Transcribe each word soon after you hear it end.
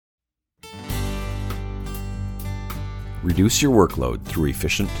Reduce your workload through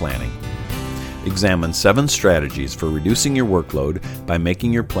efficient planning. Examine 7 strategies for reducing your workload by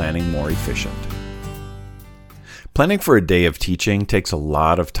making your planning more efficient. Planning for a day of teaching takes a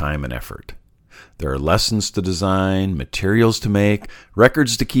lot of time and effort. There are lessons to design, materials to make,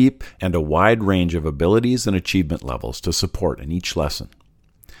 records to keep, and a wide range of abilities and achievement levels to support in each lesson.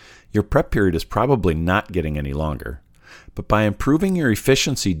 Your prep period is probably not getting any longer, but by improving your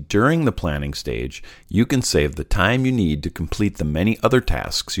efficiency during the planning stage, you can save the time you need to complete the many other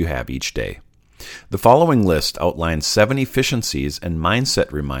tasks you have each day. The following list outlines 7 efficiencies and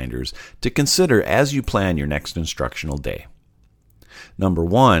mindset reminders to consider as you plan your next instructional day. Number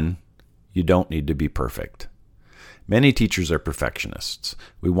 1, you don't need to be perfect. Many teachers are perfectionists.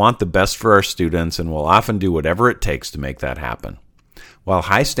 We want the best for our students and will often do whatever it takes to make that happen. While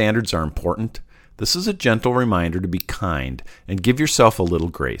high standards are important, this is a gentle reminder to be kind and give yourself a little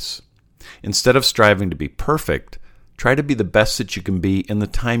grace. Instead of striving to be perfect, try to be the best that you can be in the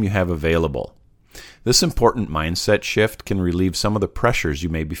time you have available. This important mindset shift can relieve some of the pressures you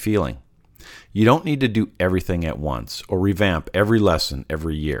may be feeling. You don't need to do everything at once or revamp every lesson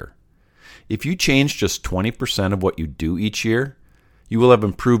every year. If you change just 20% of what you do each year, you will have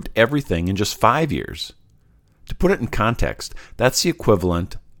improved everything in just 5 years. To put it in context, that's the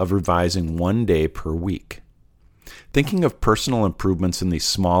equivalent of revising 1 day per week. Thinking of personal improvements in these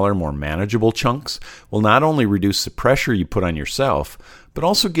smaller, more manageable chunks will not only reduce the pressure you put on yourself, but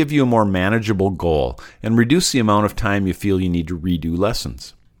also give you a more manageable goal and reduce the amount of time you feel you need to redo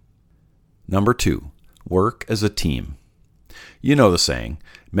lessons. Number 2, work as a team. You know the saying,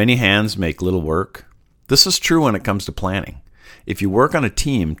 many hands make little work. This is true when it comes to planning. If you work on a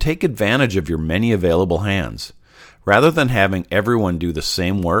team, take advantage of your many available hands. Rather than having everyone do the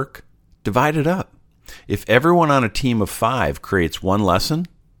same work, divide it up. If everyone on a team of 5 creates 1 lesson,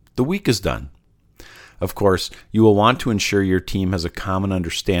 the week is done. Of course, you will want to ensure your team has a common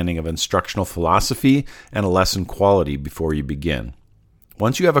understanding of instructional philosophy and a lesson quality before you begin.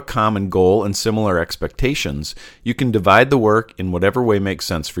 Once you have a common goal and similar expectations, you can divide the work in whatever way makes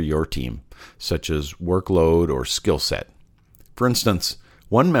sense for your team, such as workload or skill set. For instance,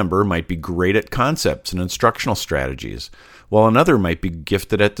 one member might be great at concepts and instructional strategies, while another might be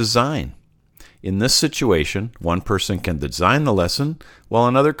gifted at design. In this situation, one person can design the lesson, while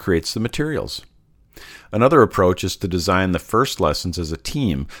another creates the materials. Another approach is to design the first lessons as a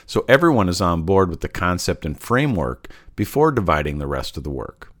team so everyone is on board with the concept and framework before dividing the rest of the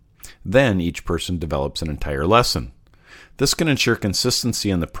work. Then each person develops an entire lesson. This can ensure consistency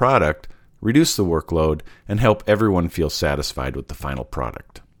in the product, reduce the workload, and help everyone feel satisfied with the final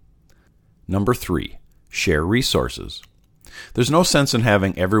product. Number 3, share resources. There's no sense in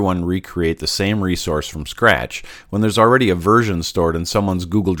having everyone recreate the same resource from scratch when there's already a version stored in someone's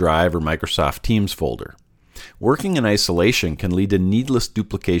Google Drive or Microsoft Teams folder. Working in isolation can lead to needless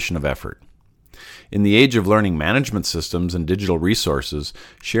duplication of effort. In the age of learning management systems and digital resources,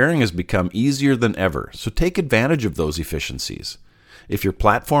 sharing has become easier than ever, so take advantage of those efficiencies. If your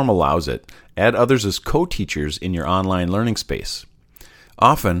platform allows it, add others as co-teachers in your online learning space.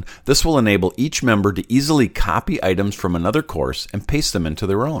 Often, this will enable each member to easily copy items from another course and paste them into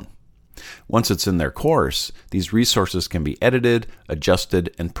their own. Once it's in their course, these resources can be edited,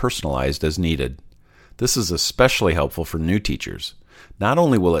 adjusted, and personalized as needed. This is especially helpful for new teachers. Not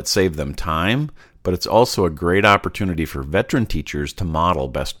only will it save them time, but it's also a great opportunity for veteran teachers to model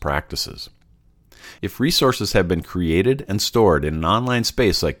best practices. If resources have been created and stored in an online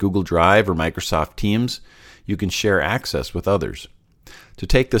space like Google Drive or Microsoft Teams, you can share access with others. To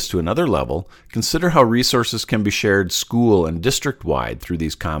take this to another level, consider how resources can be shared school and district-wide through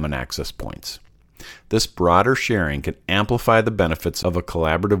these common access points. This broader sharing can amplify the benefits of a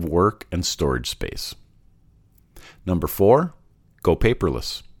collaborative work and storage space. Number 4, go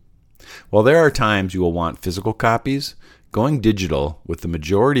paperless. While there are times you will want physical copies, going digital with the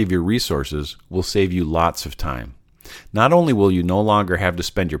majority of your resources will save you lots of time. Not only will you no longer have to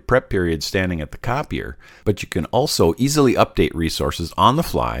spend your prep period standing at the copier, but you can also easily update resources on the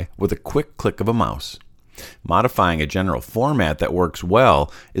fly with a quick click of a mouse. Modifying a general format that works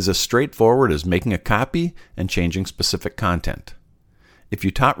well is as straightforward as making a copy and changing specific content. If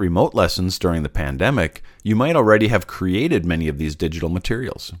you taught remote lessons during the pandemic, you might already have created many of these digital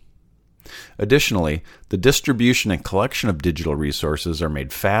materials. Additionally, the distribution and collection of digital resources are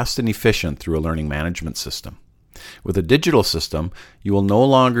made fast and efficient through a learning management system. With a digital system, you will no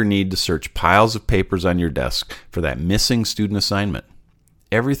longer need to search piles of papers on your desk for that missing student assignment.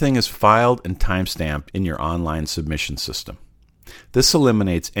 Everything is filed and timestamped in your online submission system. This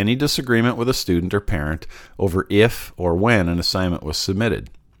eliminates any disagreement with a student or parent over if or when an assignment was submitted.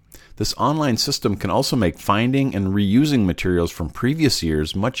 This online system can also make finding and reusing materials from previous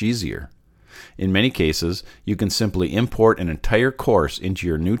years much easier. In many cases, you can simply import an entire course into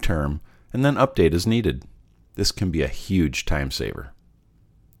your new term and then update as needed. This can be a huge time saver.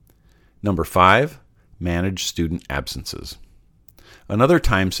 Number 5, manage student absences. Another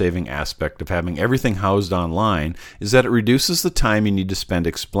time-saving aspect of having everything housed online is that it reduces the time you need to spend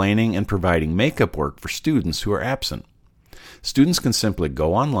explaining and providing makeup work for students who are absent. Students can simply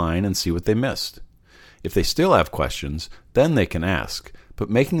go online and see what they missed. If they still have questions, then they can ask, but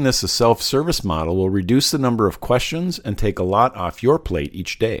making this a self-service model will reduce the number of questions and take a lot off your plate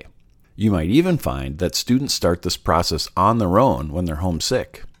each day. You might even find that students start this process on their own when they're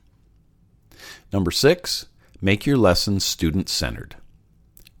homesick. Number 6, make your lessons student-centered.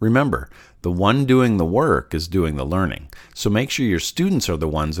 Remember, the one doing the work is doing the learning, so make sure your students are the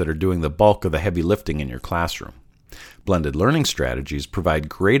ones that are doing the bulk of the heavy lifting in your classroom. Blended learning strategies provide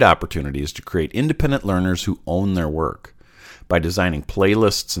great opportunities to create independent learners who own their work. By designing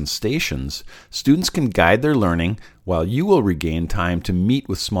playlists and stations, students can guide their learning while you will regain time to meet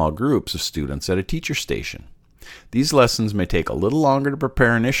with small groups of students at a teacher station. These lessons may take a little longer to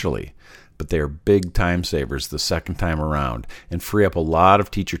prepare initially, but they are big time savers the second time around and free up a lot of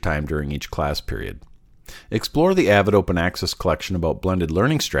teacher time during each class period. Explore the Avid Open Access collection about blended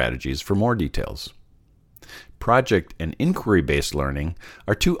learning strategies for more details. Project and inquiry-based learning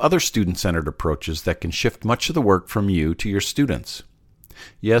are two other student-centered approaches that can shift much of the work from you to your students.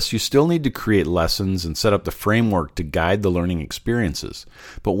 Yes, you still need to create lessons and set up the framework to guide the learning experiences,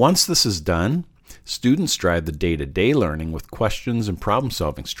 but once this is done, students drive the day-to-day learning with questions and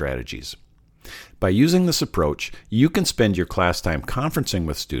problem-solving strategies. By using this approach, you can spend your class time conferencing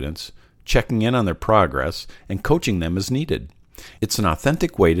with students, checking in on their progress, and coaching them as needed. It's an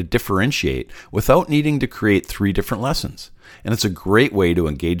authentic way to differentiate without needing to create 3 different lessons, and it's a great way to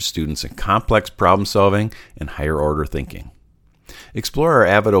engage students in complex problem solving and higher order thinking. Explore our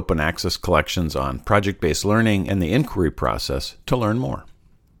Avid Open Access collections on project-based learning and the inquiry process to learn more.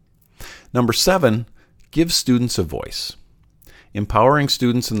 Number 7, give students a voice. Empowering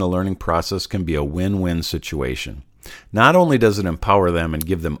students in the learning process can be a win-win situation. Not only does it empower them and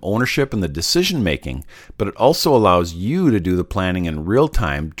give them ownership in the decision-making, but it also allows you to do the planning in real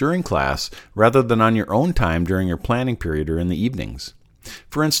time during class rather than on your own time during your planning period or in the evenings.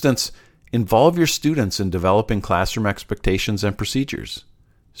 For instance, involve your students in developing classroom expectations and procedures.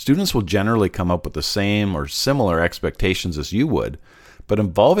 Students will generally come up with the same or similar expectations as you would, but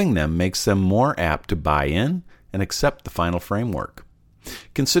involving them makes them more apt to buy in and accept the final framework.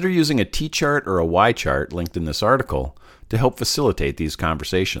 Consider using a T-chart or a Y-chart linked in this article to help facilitate these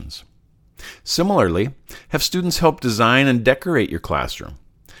conversations. Similarly, have students help design and decorate your classroom.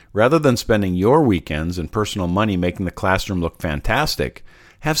 Rather than spending your weekends and personal money making the classroom look fantastic,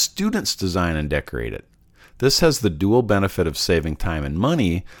 have students design and decorate it. This has the dual benefit of saving time and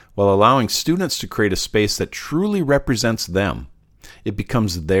money while allowing students to create a space that truly represents them. It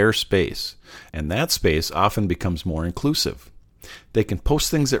becomes their space, and that space often becomes more inclusive. They can post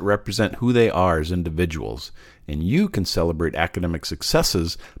things that represent who they are as individuals, and you can celebrate academic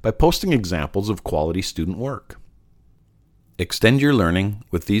successes by posting examples of quality student work. Extend your learning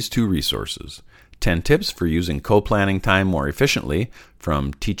with these 2 resources: 10 tips for using co-planning time more efficiently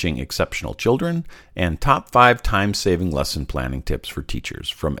from Teaching Exceptional Children, and Top 5 time-saving lesson planning tips for teachers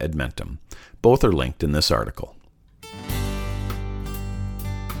from Edmentum. Both are linked in this article.